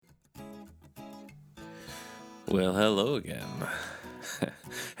Well, hello again.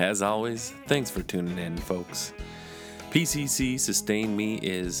 As always, thanks for tuning in, folks. PCC Sustain Me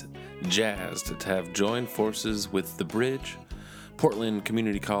is jazzed to have joined forces with The Bridge, Portland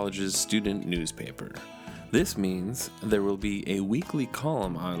Community College's student newspaper. This means there will be a weekly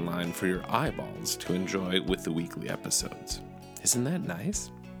column online for your eyeballs to enjoy with the weekly episodes. Isn't that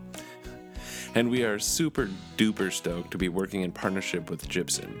nice? And we are super duper stoked to be working in partnership with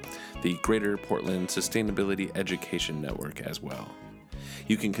GYPSN, the Greater Portland Sustainability Education Network, as well.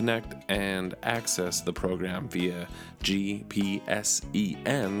 You can connect and access the program via gpsen.org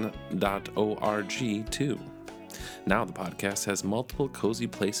too. Now the podcast has multiple cozy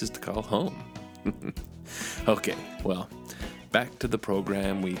places to call home. Okay, well, back to the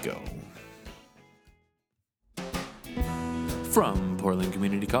program we go. From Portland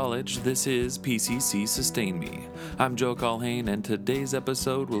Community College, this is PCC Sustain Me. I'm Joe Culhane, and today's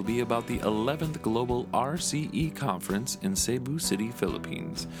episode will be about the 11th Global RCE Conference in Cebu City,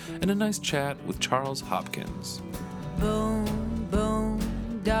 Philippines, and a nice chat with Charles Hopkins. Boom, boom,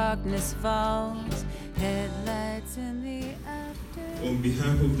 darkness falls, headlights in the afternoon. On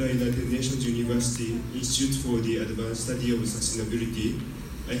behalf of the United Nations University Institute for the Advanced Study of Sustainability,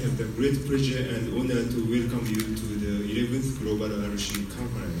 I have the great pleasure and honor to welcome you to the 11th Global RC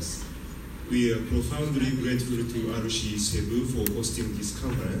Conference. We are profoundly grateful to RC Cebu for hosting this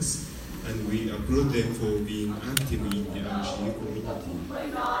conference, and we applaud them for being active in the RC community.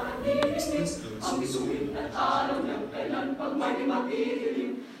 We express our sincere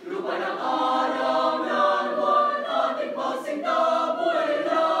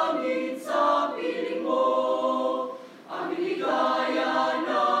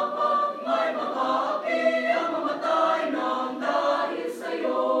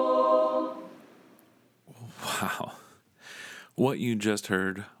Wow. What you just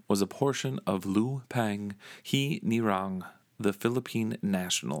heard was a portion of Lu Pang Hi Nirang, the Philippine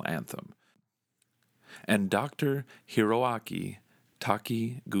national anthem, and Dr. Hiroaki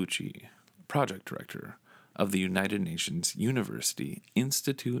Takiguchi, project director of the United Nations University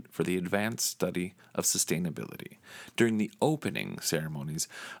Institute for the Advanced Study of Sustainability, during the opening ceremonies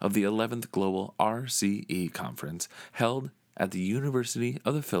of the 11th Global RCE Conference held at the University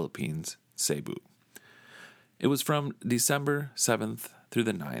of the Philippines, Cebu. It was from December 7th through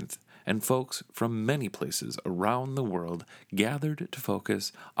the 9th, and folks from many places around the world gathered to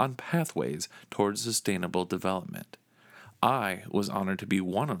focus on pathways towards sustainable development. I was honored to be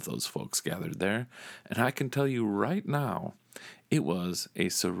one of those folks gathered there, and I can tell you right now, it was a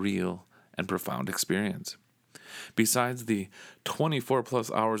surreal and profound experience. Besides the 24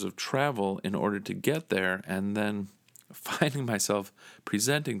 plus hours of travel in order to get there, and then finding myself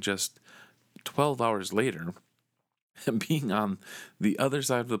presenting just 12 hours later, and being on the other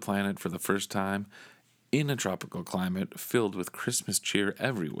side of the planet for the first time in a tropical climate filled with Christmas cheer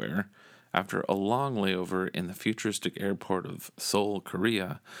everywhere after a long layover in the futuristic airport of Seoul,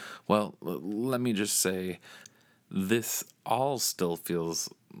 Korea, well, let me just say, this all still feels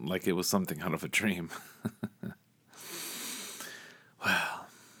like it was something out of a dream. Well,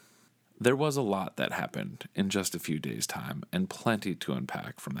 there was a lot that happened in just a few days' time, and plenty to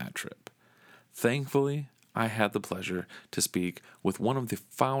unpack from that trip. Thankfully, I had the pleasure to speak with one of the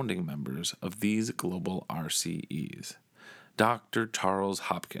founding members of these global RCEs, Dr. Charles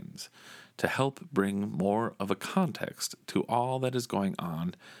Hopkins, to help bring more of a context to all that is going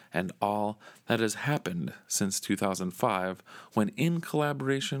on and all that has happened since 2005, when in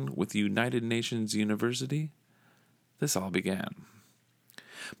collaboration with the United Nations University, this all began.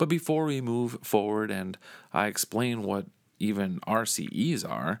 But before we move forward and I explain what even RCEs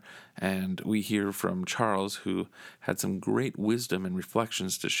are, and we hear from Charles, who had some great wisdom and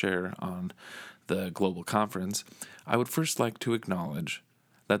reflections to share on the global conference, I would first like to acknowledge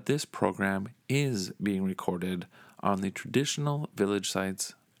that this program is being recorded on the traditional village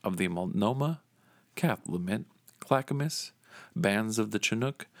sites of the Multnomah, Cathlamet, Clackamas, bands of the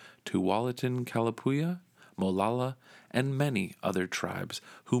Chinook, Tualatin, Kalapuya, Molalla, and many other tribes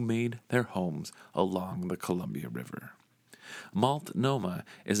who made their homes along the Columbia River. Multnomah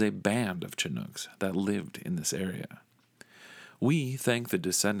is a band of Chinooks that lived in this area. We thank the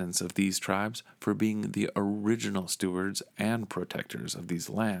descendants of these tribes for being the original stewards and protectors of these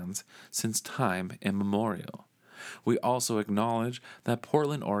lands since time immemorial. We also acknowledge that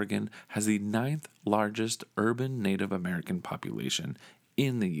Portland, Oregon has the 9th largest urban Native American population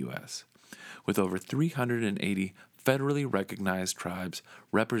in the U.S., with over 380 federally recognized tribes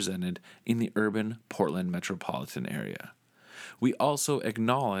represented in the urban Portland metropolitan area. We also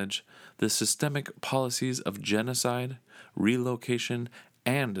acknowledge the systemic policies of genocide, relocation,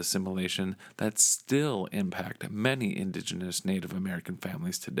 and assimilation that still impact many Indigenous Native American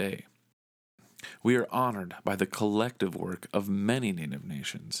families today. We are honored by the collective work of many Native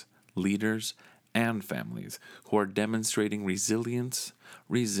nations, leaders, and families who are demonstrating resilience,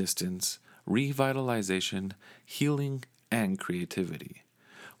 resistance, revitalization, healing, and creativity.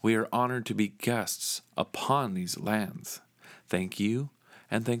 We are honored to be guests upon these lands. Thank you,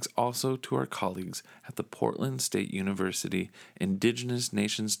 and thanks also to our colleagues at the Portland State University Indigenous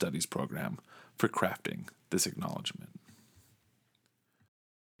Nations Studies program for crafting this acknowledgement.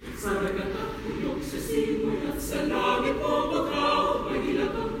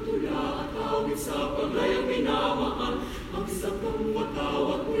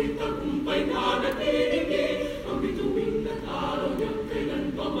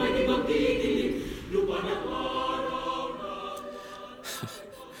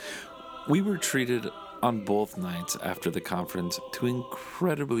 We were treated on both nights after the conference to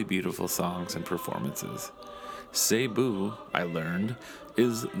incredibly beautiful songs and performances. Cebu, I learned,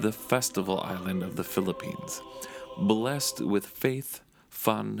 is the festival island of the Philippines, blessed with faith,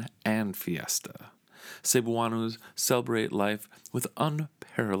 fun, and fiesta. Cebuanos celebrate life with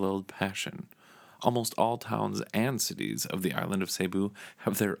unparalleled passion. Almost all towns and cities of the island of Cebu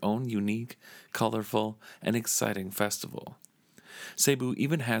have their own unique, colorful, and exciting festival. Cebu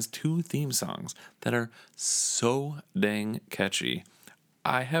even has 2 theme songs that are so dang catchy.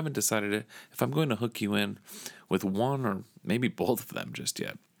 I haven't decided if I'm going to hook you in with one or maybe both of them just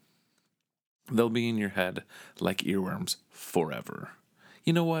yet. They'll be in your head like earworms forever.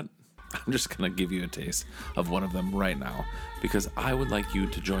 You know what? I'm just going to give you a taste of one of them right now because I would like you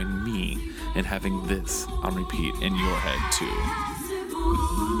to join me in having this on repeat in your head too.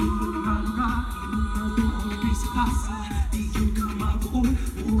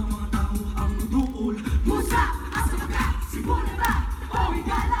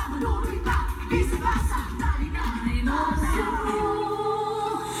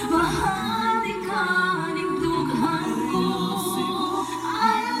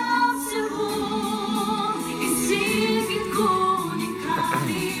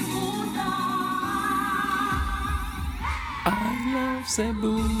 I love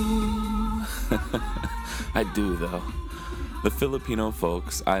Cebu. I do, though. The Filipino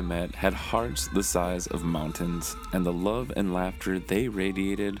folks I met had hearts the size of mountains, and the love and laughter they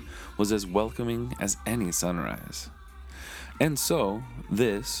radiated was as welcoming as any sunrise. And so,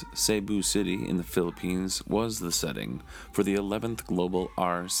 this, Cebu City in the Philippines, was the setting for the 11th Global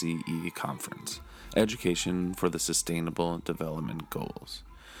RCE Conference, Education for the Sustainable Development Goals.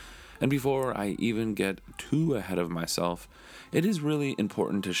 And before I even get too ahead of myself, it is really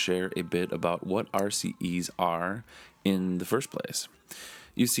important to share a bit about what RCEs are in the first place.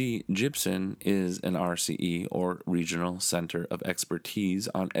 You see, GIBSEN is an RCE, or Regional Center of Expertise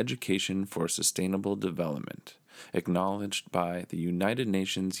on Education for Sustainable Development, acknowledged by the United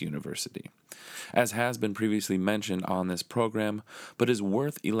Nations University. As has been previously mentioned on this program, but is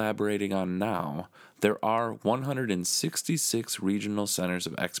worth elaborating on now, there are 166 regional centers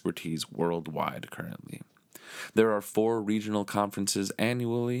of expertise worldwide currently. There are 4 regional conferences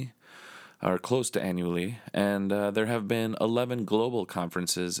annually, or close to annually, and there have been 11 global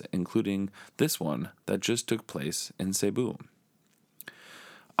conferences, including this one that just took place in Cebu.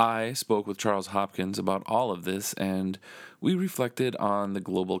 I spoke with Charles Hopkins about all of this, and we reflected on the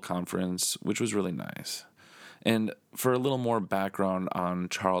global conference, which was really nice. And for a little more background on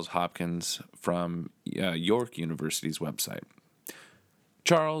Charles Hopkins from York University's website.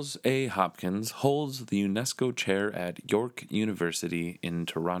 Charles A. Hopkins holds the UNESCO chair at York University in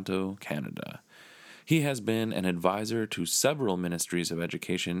Toronto, Canada. He has been an advisor to several ministries of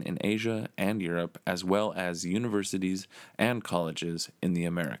education in Asia and Europe, as well as universities and colleges in the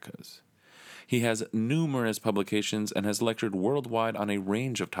Americas. He has numerous publications and has lectured worldwide on a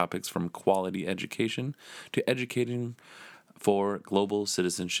range of topics from quality education to educating for global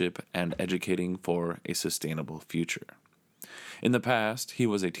citizenship and educating for a sustainable future. In the past, he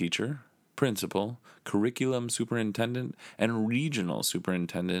was a teacher, principal, curriculum superintendent, and regional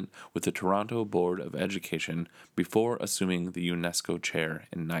superintendent with the Toronto Board of Education before assuming the UNESCO chair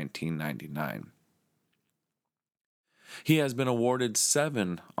in 1999. He has been awarded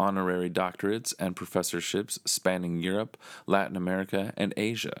 7 honorary doctorates and professorships spanning Europe, Latin America, and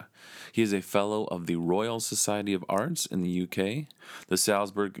Asia. He is a fellow of the Royal Society of Arts in the UK, the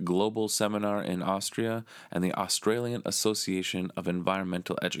Salzburg Global Seminar in Austria, and the Australian Association of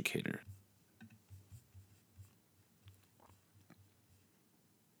Environmental Educators.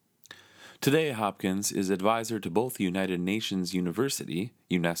 Today, Hopkins is advisor to both the United Nations University,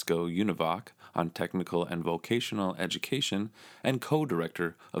 UNESCO UNIVOC, on technical and vocational education, and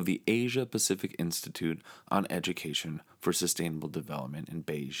co-director of the Asia Pacific Institute on Education for Sustainable Development in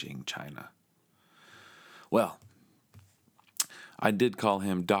Beijing, China. Well, I did call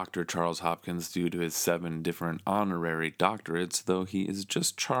him Dr. Charles Hopkins due to his 7 different honorary doctorates, though he is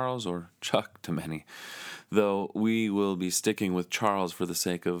just Charles or Chuck to many. Though we will be sticking with Charles for the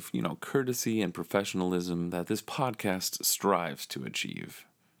sake of, courtesy and professionalism that this podcast strives to achieve.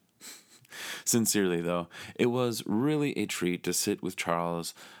 Sincerely, though, it was really a treat to sit with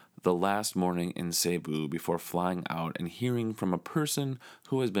Charles the last morning in Cebu before flying out and hearing from a person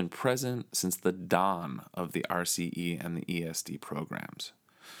who has been present since the dawn of the RCE and the ESD programs.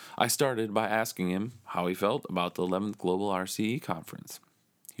 I started by asking him how he felt about the 11th Global RCE Conference.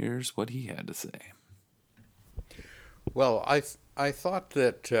 Here's what he had to say. Well, I thought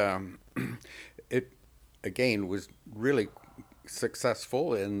that it, again, was really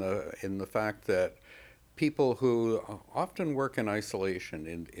successful in the fact that people who often work in isolation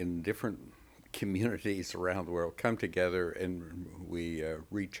in different communities around the world come together and we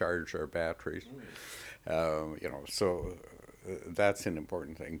recharge our batteries. So that's an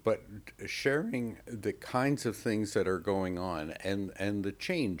important thing. But sharing the kinds of things that are going on and the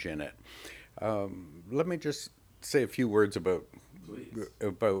change in it. Let me just say a few words about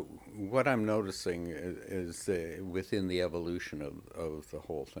what I'm noticing is within the evolution of the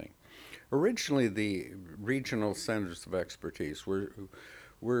whole thing. Originally, the regional centers of expertise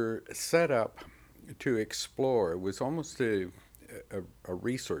were set up to explore. It was almost a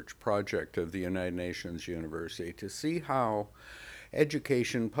research project of the United Nations University to see how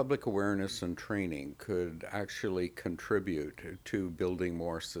education, public awareness, and training could actually contribute to building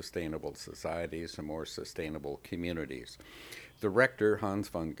more sustainable societies and more sustainable communities. The rector, Hans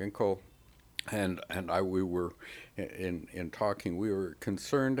von Ginkel, and I, we were, in talking, we were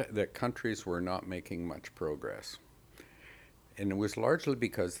concerned that countries were not making much progress. And it was largely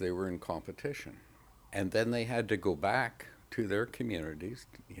because they were in competition. And then they had to go back to their communities,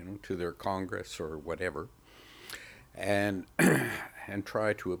 to their Congress or whatever, and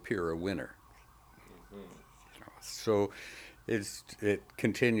try to appear a winner. So it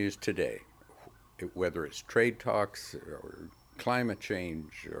continues today, whether it's trade talks or climate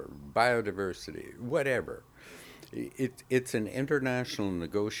change or biodiversity, whatever. It's an international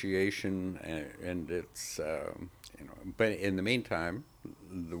negotiation, and it's but in the meantime,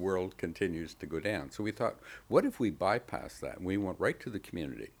 the world continues to go down. So we thought, what if we bypass that and we went right to the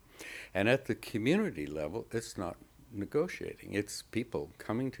community? And at the community level, it's not negotiating; it's people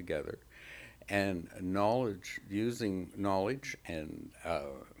coming together and using knowledge and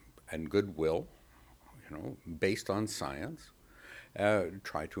goodwill, based on science.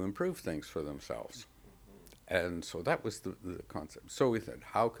 Try to improve things for themselves. And so that was the concept. So we thought,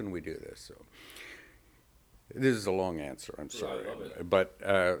 how can we do this? So this is a long answer, I'm sorry. I love it. But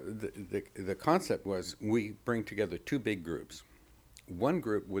the concept was we bring together 2 big groups. One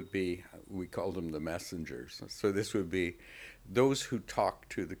group would be, we call them the messengers. So this would be those who talk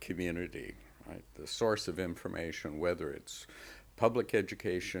to the community, right? The source of information, whether it's public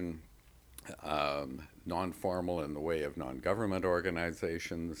education, non-formal in the way of non-government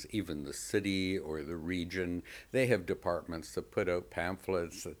organizations, even the city or the region. They have departments that put out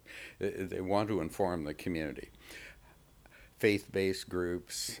pamphlets that they want to inform the community. Faith-based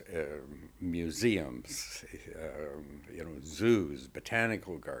groups, museums, zoos,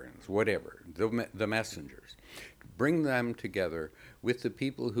 botanical gardens, whatever, the messengers. Bring them together with the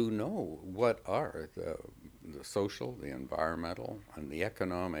people who know what are the social, the environmental, and the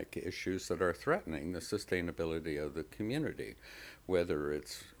economic issues that are threatening the sustainability of the community, whether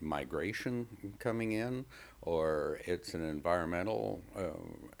it's migration coming in or it's an environmental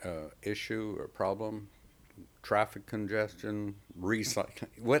issue or problem, traffic congestion,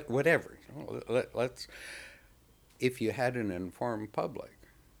 recycling, whatever. Let's. If you had an informed public,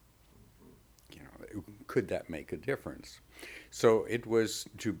 could that make a difference? So it was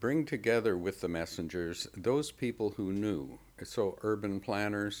to bring together with the messengers those people who knew. So urban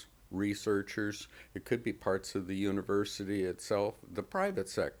planners, researchers, it could be parts of the university itself, the private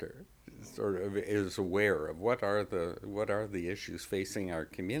sector sort of is aware of what are the issues facing our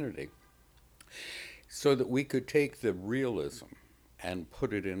community, so that we could take the realism and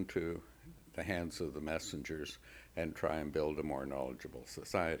put it into the hands of the messengers and try and build a more knowledgeable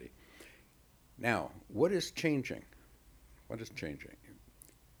society. Now, what is changing? What is changing?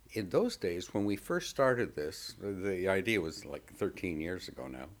 In those days, when we first started this, the idea was like 13 years ago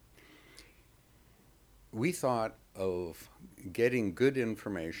now, we thought of getting good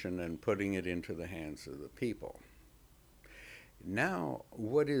information and putting it into the hands of the people. Now,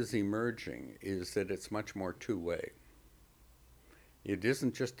 what is emerging is that it's much more two-way. It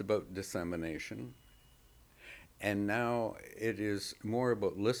isn't just about dissemination, and now it is more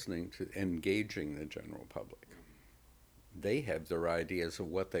about listening to engaging the general public. They have their ideas of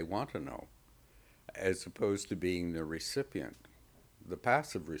what they want to know, as opposed to being the recipient, the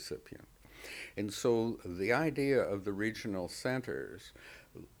passive recipient. And so the idea of the regional centers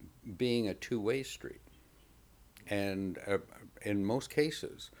being a two-way street, and in most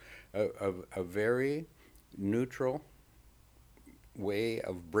cases, a very neutral way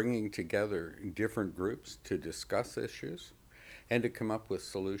of bringing together different groups to discuss issues and to come up with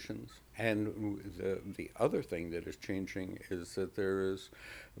solutions. And the other thing that is changing is that there is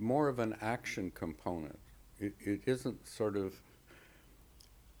more of an action component. It isn't sort of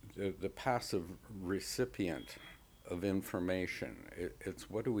the passive recipient of information. It's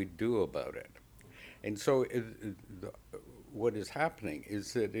what do we do about it? And so what is happening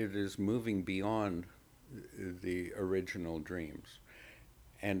is that it is moving beyond the original dreams.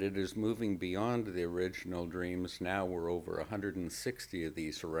 And it is moving beyond the original dreams. Now we're over 160 of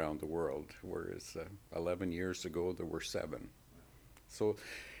these around the world, whereas 11 years ago there were 7. So,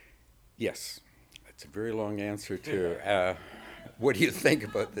 yes, it's a very long answer to what do you think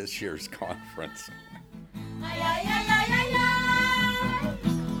about this year's conference?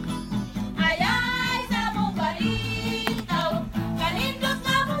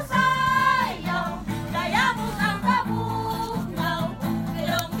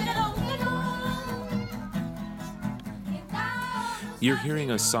 You're hearing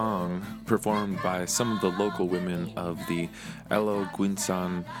a song performed by some of the local women of the Elo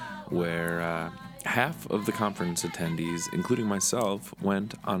Guinsan, where half of the conference attendees, including myself,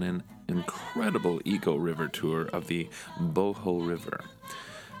 went on an incredible eco river tour of the Boho River.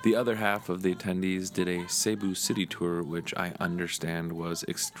 The other half of the attendees did a Cebu city tour, which I understand was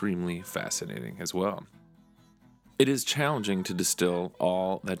extremely fascinating as well. It is challenging to distill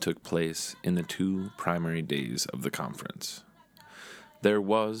all that took place in the 2 primary days of the conference. There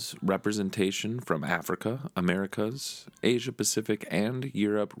was representation from Africa, Americas, Asia Pacific, and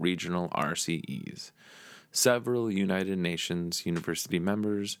Europe regional RCEs, several United Nations university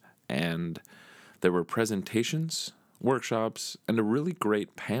members, and there were presentations, workshops, and a really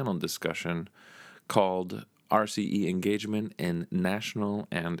great panel discussion called RCE Engagement in National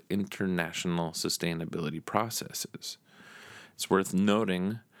and International Sustainability Processes. It's worth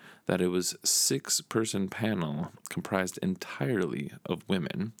noting that it was a 6-person panel comprised entirely of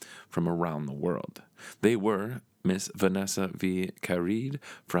women from around the world. They were Miss Vanessa V. Carid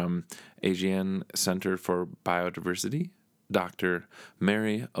from Asian Center for Biodiversity, Dr.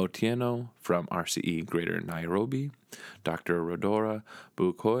 Mary Otieno from RCE Greater Nairobi, Dr. Rodora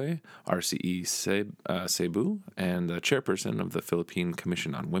Bukoy, RCE Cebu, and the chairperson of the Philippine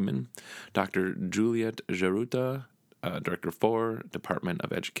Commission on Women, Dr. Juliet Jaruta, Director 4, Department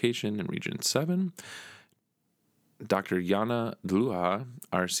of Education in Region 7, Dr. Yana Dluha,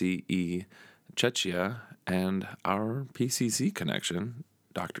 RCE Czechia, and our PCC connection,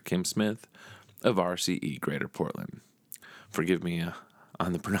 Dr. Kim Smith of RCE Greater Portland. Forgive me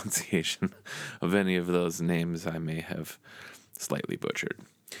on the pronunciation of any of those names I may have slightly butchered.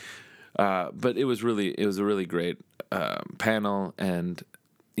 But it was a really great panel, and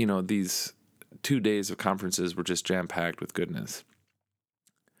these 2 days of conferences were just jam-packed with goodness.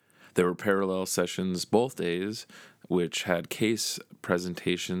 There were parallel sessions both days, which had case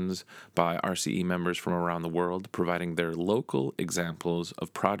presentations by RCE members from around the world, providing their local examples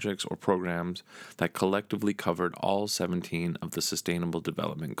of projects or programs that collectively covered all 17 of the Sustainable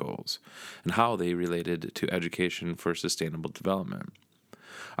Development Goals, and how they related to education for sustainable development.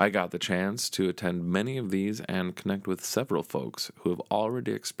 I got the chance to attend many of these and connect with several folks who have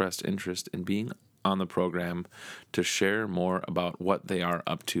already expressed interest in being on the program to share more about what they are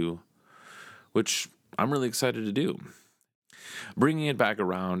up to, which I'm really excited to do. Bringing it back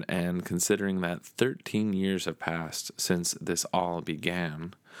around and considering that 13 years have passed since this all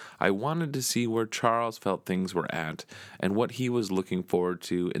began, I wanted to see where Charles felt things were at and what he was looking forward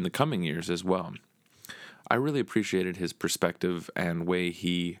to in the coming years as well. I really appreciated his perspective and way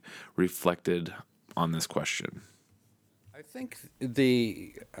he reflected on this question. I think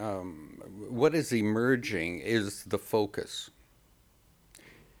what is emerging is the focus.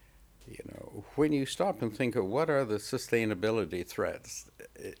 When you stop and think of what are the sustainability threats,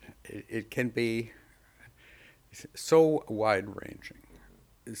 it can be so wide-ranging,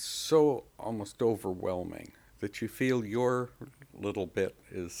 so almost overwhelming that you feel your little bit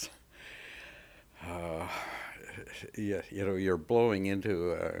is Yeah, you're blowing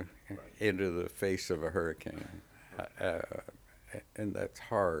into the face of a hurricane, uh, and that's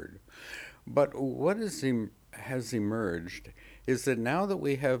hard. But what has emerged is that now that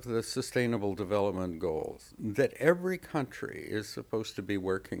we have the Sustainable Development Goals that every country is supposed to be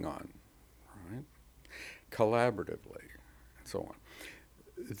working on, right, collaboratively, and so on,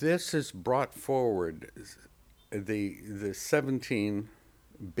 this has brought forward the 17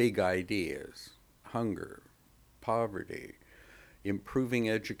 big ideas: hunger, poverty, improving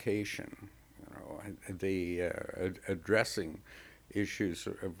education, addressing issues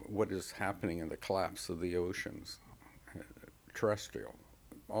of what is happening in the collapse of the oceans, terrestrial.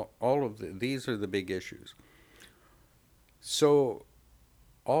 All of these are the big issues. So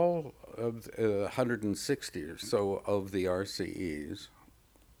all of 160 or so of the RCEs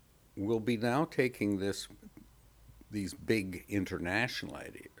will be now taking these big international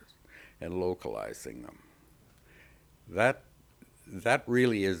ideas and localizing them. That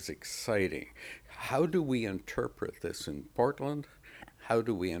really is exciting. How do we interpret this in Portland? How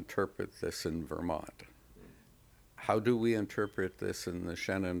do we interpret this in Vermont? How do we interpret this in the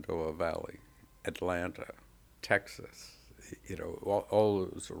Shenandoah Valley, Atlanta, Texas, all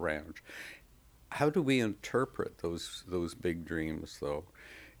those around? How do we interpret those big dreams, though,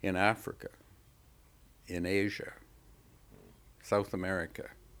 in Africa, in Asia, South America?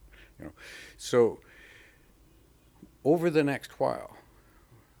 So over the next while,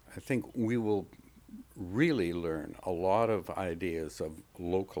 I think we will really learn a lot of ideas of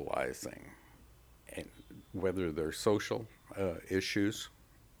localizing, and whether they're social issues,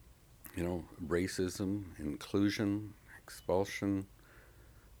 racism, inclusion, expulsion,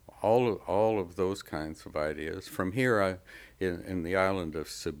 all of those kinds of ideas. From here, in the island of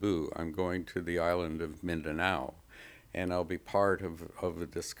Cebu, I'm going to the island of Mindanao, and I'll be part of a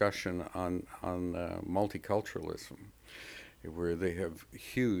discussion on multiculturalism, where they have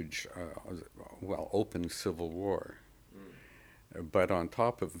huge, open civil war. But on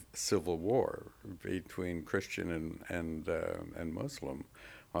top of civil war between Christian and Muslim,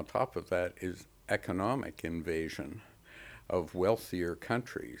 on top of that is economic invasion of wealthier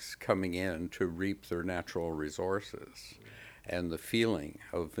countries coming in to reap their natural resources, and the feeling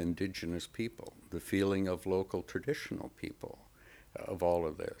of indigenous people, the feeling of local traditional people, of all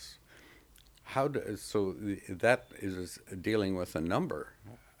of this. So that is dealing with a number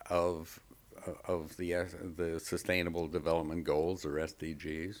of the Sustainable Development Goals, or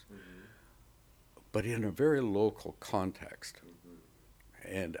SDGs, but in a very local context.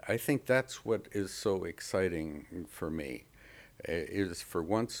 And I think that's what is so exciting for me, is for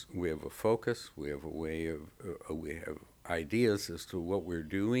once we have a focus, we have a way of, we have ideas as to what we're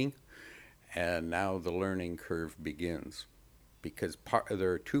doing, and now the learning curve begins. Because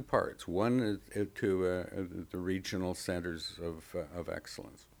there are two parts. One is to the regional centers of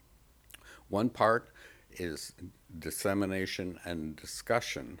excellence. One part is dissemination and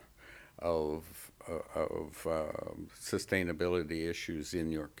discussion of sustainability issues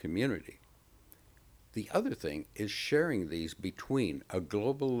in your community. The other thing is sharing these between a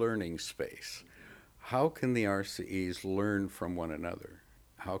global learning space. How can the RCEs learn from one another?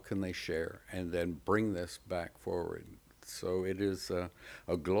 How can they share and then bring this back forward? So it is a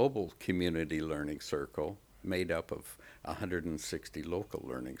global community learning circle made up of 160 local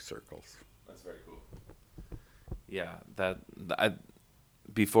learning circles. That's very cool. Yeah,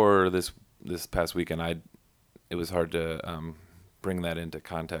 before this past weekend, it was hard to bring that into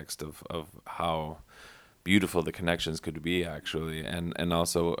context of how beautiful the connections could be, actually, and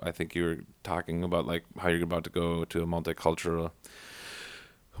also I think you were talking about like how you're about to go to a multicultural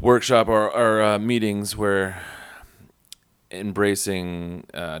workshop or meetings where embracing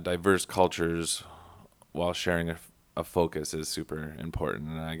diverse cultures while sharing a focus is super important.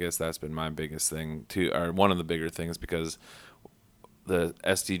 And I guess that's been my biggest thing too, or one of the bigger things, because the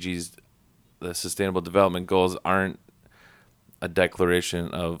SDGs, the Sustainable Development Goals, aren't a declaration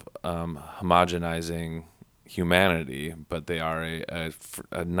of homogenizing humanity, but they are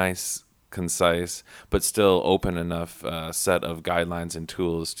a nice, concise, but still open enough set of guidelines and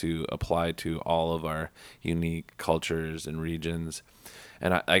tools to apply to all of our unique cultures and regions.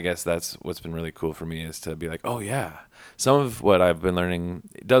 And I guess that's what's been really cool for me, is to be like, oh yeah, some of what I've been learning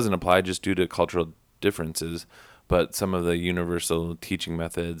doesn't apply just due to cultural differences, but some of the universal teaching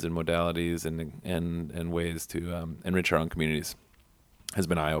methods and modalities and ways to enrich our own communities has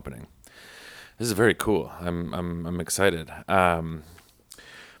been eye-opening. This is very cool. I'm excited.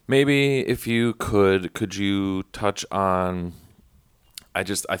 Maybe if you could you touch on? I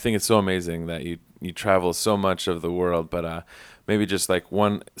think it's so amazing that you travel so much of the world, but maybe just like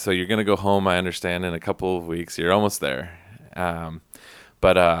one. So you're gonna go home, I understand, in a couple of weeks. You're almost there.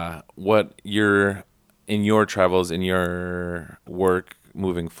 But what you're in your travels, in your work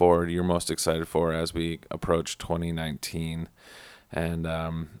moving forward, you're most excited for as we approach 2019,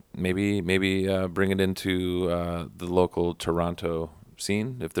 and maybe bring it into the local Toronto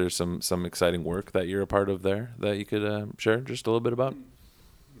scene. If there's some exciting work that you're a part of there that you could share just a little bit about.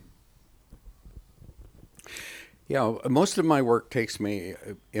 Yeah, most of my work takes me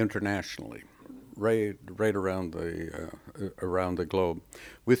internationally, right around the globe.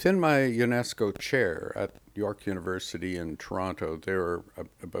 Within my UNESCO chair at York University in Toronto, there are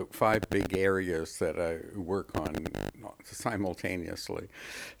about 5 big areas that I work on simultaneously.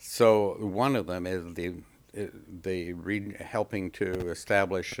 So one of them is helping to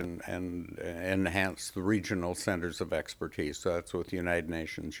establish and enhance the regional centers of expertise. So that's with United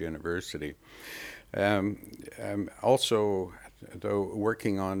Nations University. I'm also, though,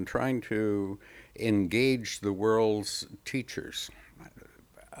 working on trying to engage the world's teachers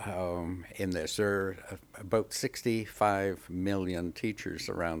in this. There are about 65 million teachers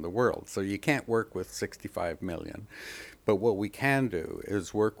around the world, so you can't work with 65 million. But what we can do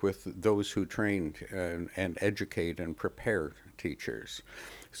is work with those who train and educate and prepare teachers.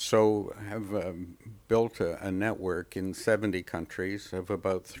 So have built a network in 70 countries of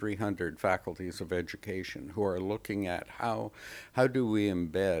about 300 faculties of education who are looking at how do we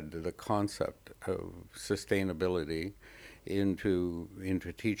embed the concept of sustainability into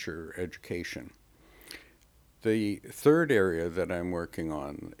teacher education. The third area that I'm working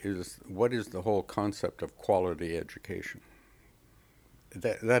on is what is the whole concept of quality education.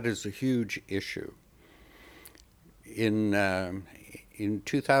 That is a huge issue. In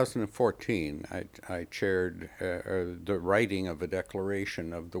 2014, I chaired the writing of a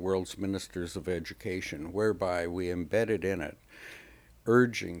declaration of the world's ministers of education, whereby we embedded in it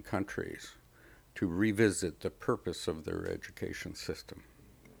urging countries to revisit the purpose of their education system.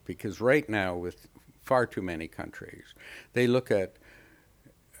 Because right now, with far too many countries, they look at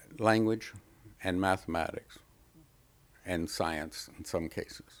language and mathematics and science in some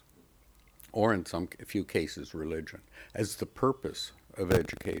cases, or in a few cases religion, as the purpose of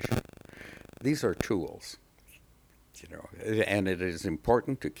education. These are tools, and it is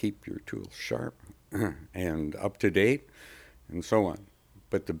important to keep your tools sharp and up to date and so on.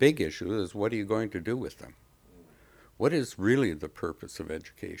 But the big issue is, what are you going to do with them? What is really the purpose of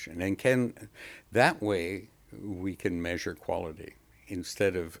education? And that way we can measure quality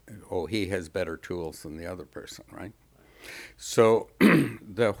instead of, he has better tools than the other person, right? So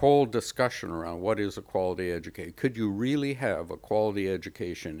the whole discussion around what is a quality education, could you really have a quality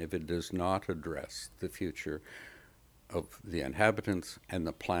education if it does not address the future of the inhabitants and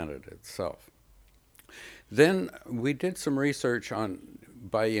the planet itself? Then we did some research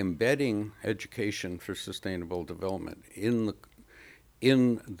by embedding education for sustainable development in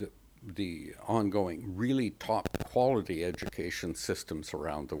the ongoing really top quality education systems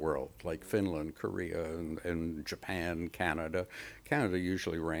around the world, like Finland, Korea, and Japan, Canada. Canada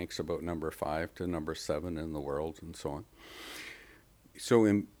usually ranks about number 5 to number 7 in the world, and so on.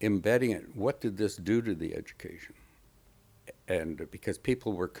 So embedding it, what did this do to the education? And because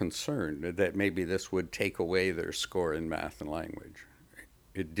people were concerned that maybe this would take away their score in math and language.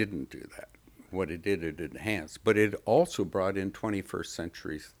 It didn't do that. What it did, it enhanced. But it also brought in 21st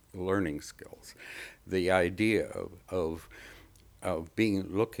century learning skills. The idea of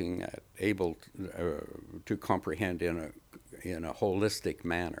looking at, able to comprehend in a holistic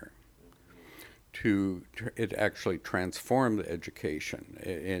manner. It actually transformed the education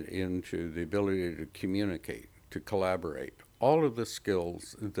into the ability to communicate, to collaborate. All of the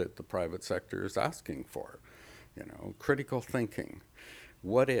skills that the private sector is asking for, critical thinking.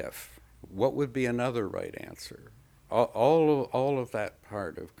 What if? What would be another right answer? All of that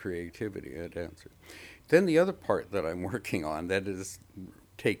part of creativity had answered. Then the other part that I'm working on that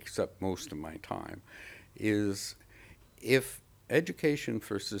takes up most of my time is if education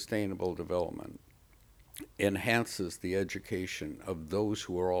for sustainable development enhances the education of those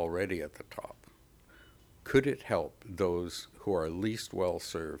who are already at the top, could it help those who are least well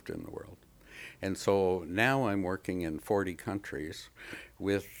served in the world? And so now I'm working in 40 countries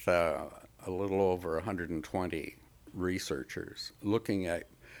with a little over 120 researchers looking at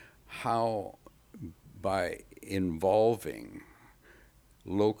how, by involving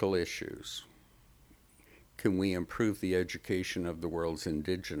local issues, can we improve the education of the world's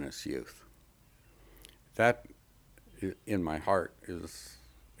indigenous youth? That, in my heart, is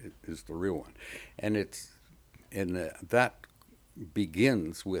the real one. And that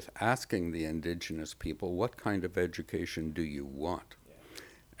begins with asking the indigenous people, what kind of education do you want?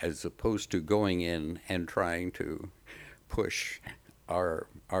 As opposed to going in and trying to push our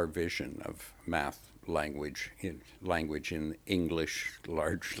vision of math, language in English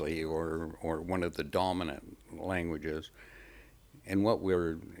largely, or one of the dominant languages. And what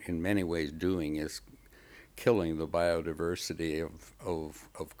we're in many ways doing is killing the biodiversity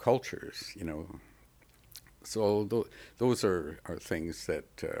of cultures, you know. So those are things that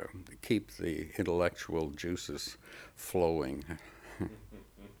keep the intellectual juices flowing.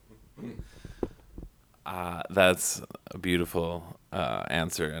 That's a beautiful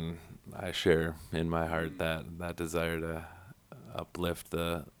answer, and I share in my heart that desire to uplift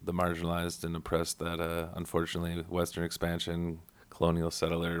the marginalized and oppressed that unfortunately Western expansion, colonial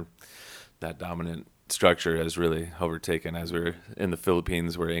settler, that dominant structure has really overtaken, as we're in the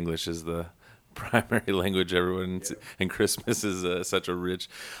Philippines where English is the primary language and Christmas is such a rich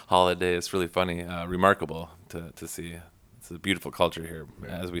holiday. It's really funny, remarkable to see. It's a beautiful culture here,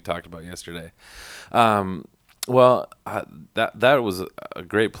 as we talked about yesterday. Well, that was a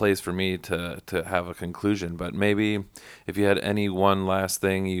great place for me to have a conclusion. But maybe if you had any one last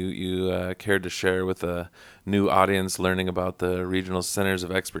thing you cared to share with a new audience learning about the regional centers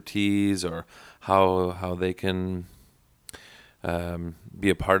of expertise, or how they can be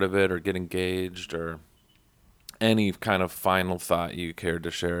a part of it or get engaged, or any kind of final thought you cared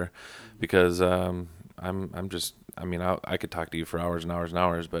to share, because I could talk to you for hours and hours and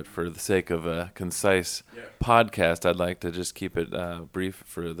hours, but for the sake of a concise podcast, I'd like to just keep it brief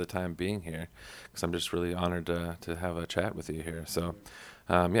for the time being here, because I'm just really honored to have a chat with you here. So,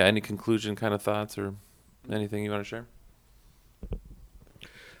 any conclusion kind of thoughts or anything you want to share?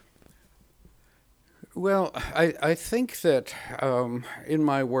 Well, I think that in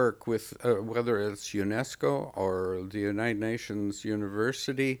my work with whether it's UNESCO or the United Nations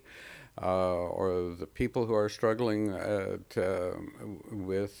University, or the people who are struggling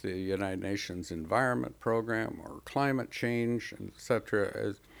with the United Nations Environment Program or climate change,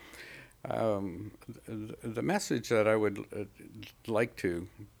 etc., the message that I would like to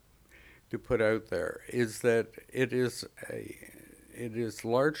put out there is that it is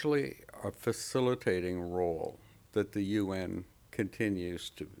largely a facilitating role that the UN continues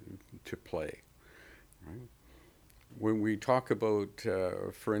to play. Right? When we talk about,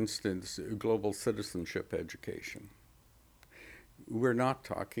 for instance, global citizenship education, we're not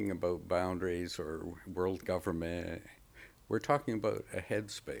talking about boundaries or world government. We're talking about a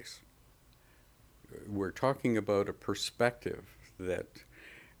headspace. We're talking about a perspective that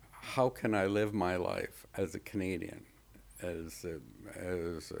how can I live my life as a Canadian, as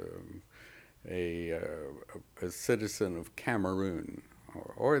a citizen of Cameroon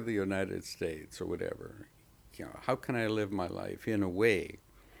or the United States or whatever. You know, how can I live my life in a way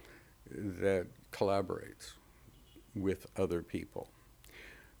that collaborates with other people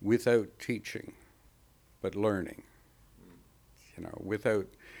without teaching, but learning? You know, without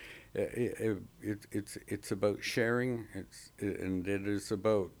it's about sharing. And it is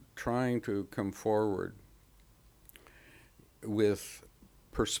about trying to come forward with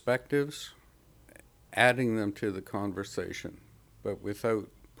perspectives, adding them to the conversation, but without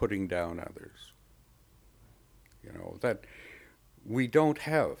putting down others. You know, that we don't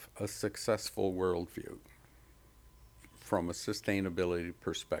have a successful worldview from a sustainability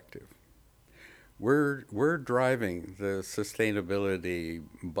perspective. We're driving the sustainability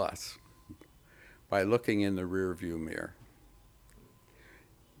bus by looking in the rearview mirror.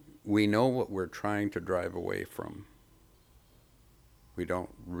 We know what we're trying to drive away from. We don't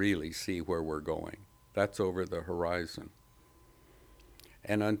really see where we're going. That's over the horizon.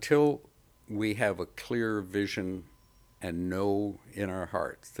 And until we have a clear vision and know in our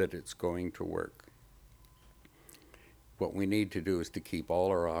hearts that it's going to work, what we need to do is to keep all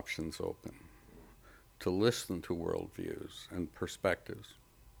our options open, to listen to worldviews and perspectives.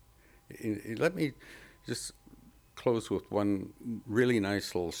 Let me just close with one really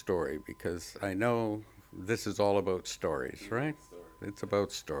nice little story, because I know this is all about stories, right? It's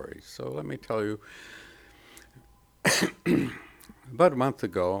about stories. So let me tell you, about a month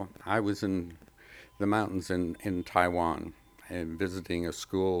ago, I was in the mountains in Taiwan and visiting a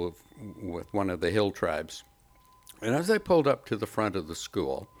school with one of the hill tribes. And as I pulled up to the front of the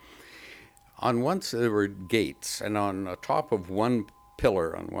school, on one side there were gates, and on the top of one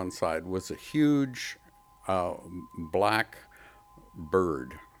pillar on one side was a huge black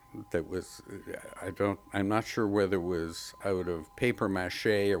bird that was, I'm not sure whether it was out of paper mache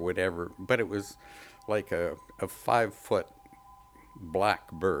or whatever, but it was like a 5-foot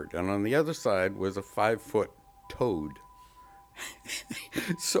black bird. And on the other side was a 5-foot toad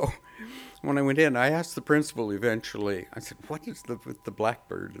So when I went in, I asked the principal eventually, I said, what is with the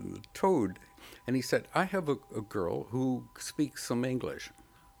blackbird and the toad? And he said, I have a girl who speaks some English.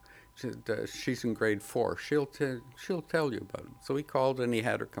 She said, she's in grade 4. She'll tell you about it. So he called and he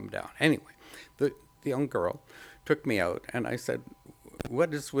had her come down. Anyway, the young girl took me out and I said,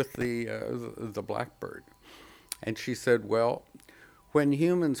 what is with the blackbird? And she said, well, when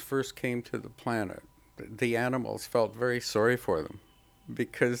humans first came to the planet, the animals felt very sorry for them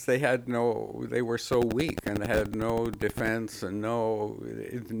because they were so weak and they had no defense and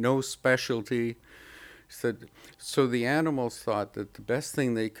no specialty. Said, so the animals thought that the best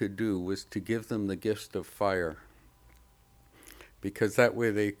thing they could do was to give them the gift of fire, because that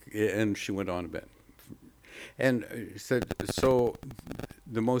way and she went on a bit, and said, so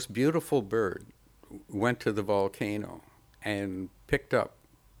the most beautiful bird went to the volcano and picked up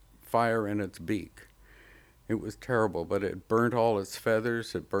fire in its beak. It was terrible, but it burnt all its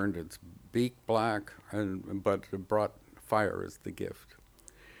feathers, it burned its beak black, but it brought fire as the gift.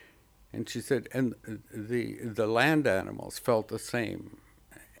 And she said, and the land animals felt the same.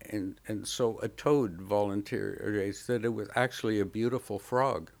 And so a toad volunteered, said it was actually a beautiful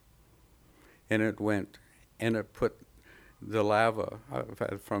frog. And it went, and it put the lava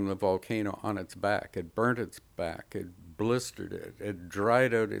from the volcano on its back. It burnt its back, it blistered it, it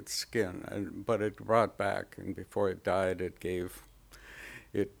dried out its skin, but it brought back, and before it died, it gave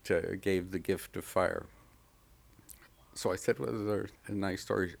the gift of fire. So I said, well, they're a nice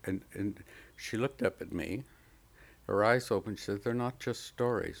story. And she looked up at me, her eyes open. She said, they're not just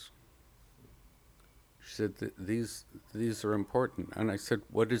stories. She said, these are important. And I said,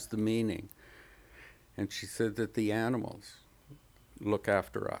 what is the meaning? And she said that the animals look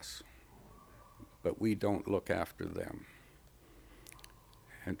after us, but we don't look after them.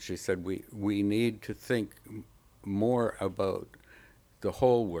 And she said, we need to think more about the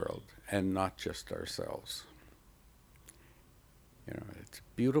whole world and not just ourselves. You know, it's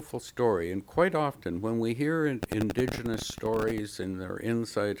a beautiful story, and quite often when we hear indigenous stories and their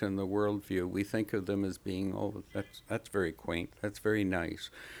insight and the worldview, we think of them as being, oh, that's very quaint, that's very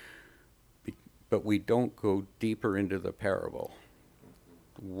nice, but we don't go deeper into the parable.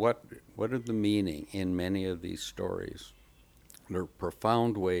 What are the meaning in many of these stories? They're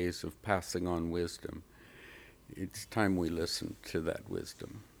profound ways of passing on wisdom. It's time we listen to that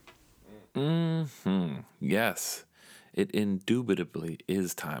wisdom. Yes. It indubitably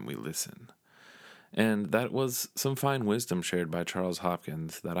is time we listen. And that was some fine wisdom shared by Charles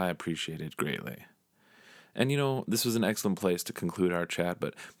Hopkins that I appreciated greatly. And this was an excellent place to conclude our chat,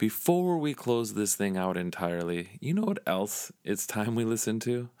 but before we close this thing out entirely, you know what else it's time we listen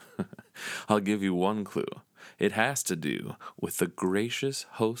to? I'll give you one clue. It has to do with the gracious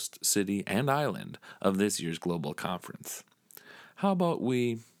host city and island of this year's global conference. How about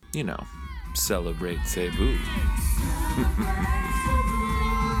we, celebrate Cebu?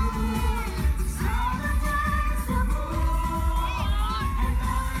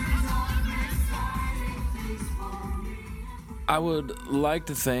 I would like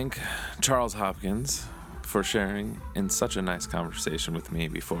to thank Charles Hopkins for sharing in such a nice conversation with me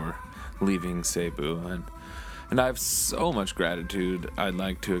before leaving Cebu, and I have so much gratitude I'd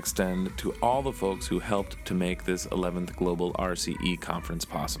like to extend to all the folks who helped to make this 11th Global RCE Conference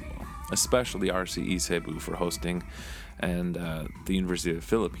possible, especially RCE Cebu for hosting, and the University of the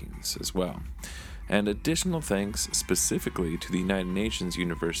Philippines as well. And additional thanks specifically to the United Nations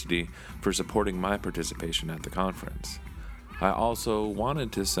University for supporting my participation at the conference. I also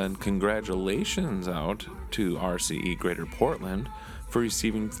wanted to send congratulations out to RCE Greater Portland for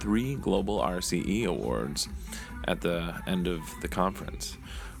receiving 3 Global RCE awards at the end of the conference.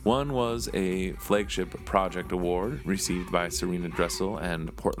 One was a Flagship Project Award received by Serena Dressel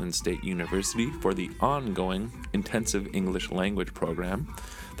and Portland State University for the ongoing Intensive English Language Program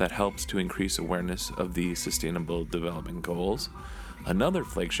that helps to increase awareness of the Sustainable Development Goals. Another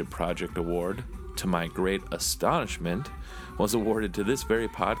Flagship Project Award, to my great astonishment, was awarded to this very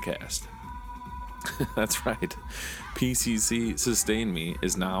podcast. That's right. PCC Sustain Me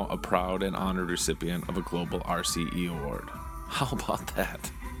is now a proud and honored recipient of a Global RCE Award. How about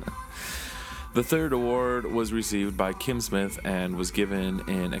that? The third award was received by Kim Smith and was given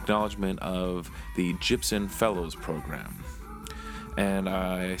in acknowledgement of the Gibson Fellows Program. And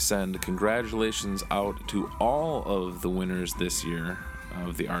I send congratulations out to all of the winners this year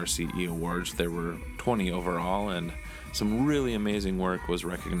of the RCE Awards. There were 20 overall, and some really amazing work was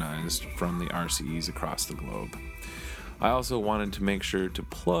recognized from the RCEs across the globe. I also wanted to make sure to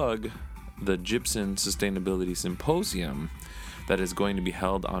plug the Gibson Sustainability Symposium that is going to be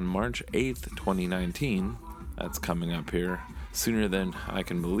held on March 8th, 2019. That's coming up here sooner than I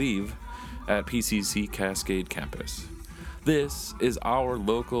can believe, at PCC Cascade campus. This is our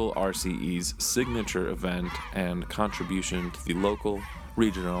local RCE's signature event and contribution to the local,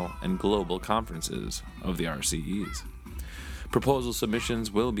 regional, and global conferences of the RCEs. Proposal submissions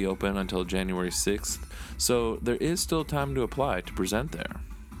will be open until January 6th, so there is still time to apply to present there.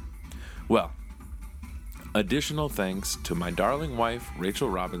 Well, additional thanks to my darling wife, Rachel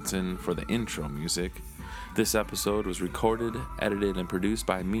Robinson, for the intro music. This episode was recorded, edited, and produced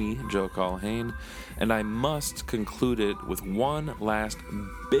by me, Joe Colhane, and I must conclude it with one last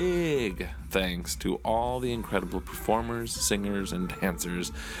big thanks to all the incredible performers, singers, and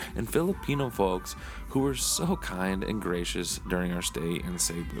dancers, and Filipino folks who were so kind and gracious during our stay in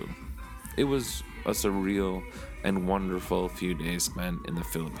Cebu. It was a surreal and wonderful few days spent in the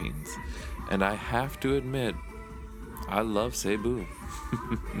Philippines, and I have to admit, I love Cebu.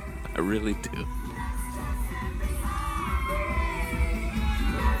 I really do.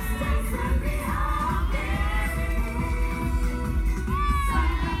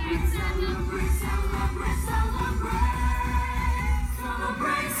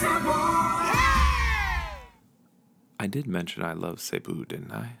 I did mention I love Cebu,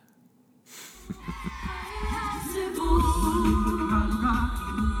 didn't I? Cebu.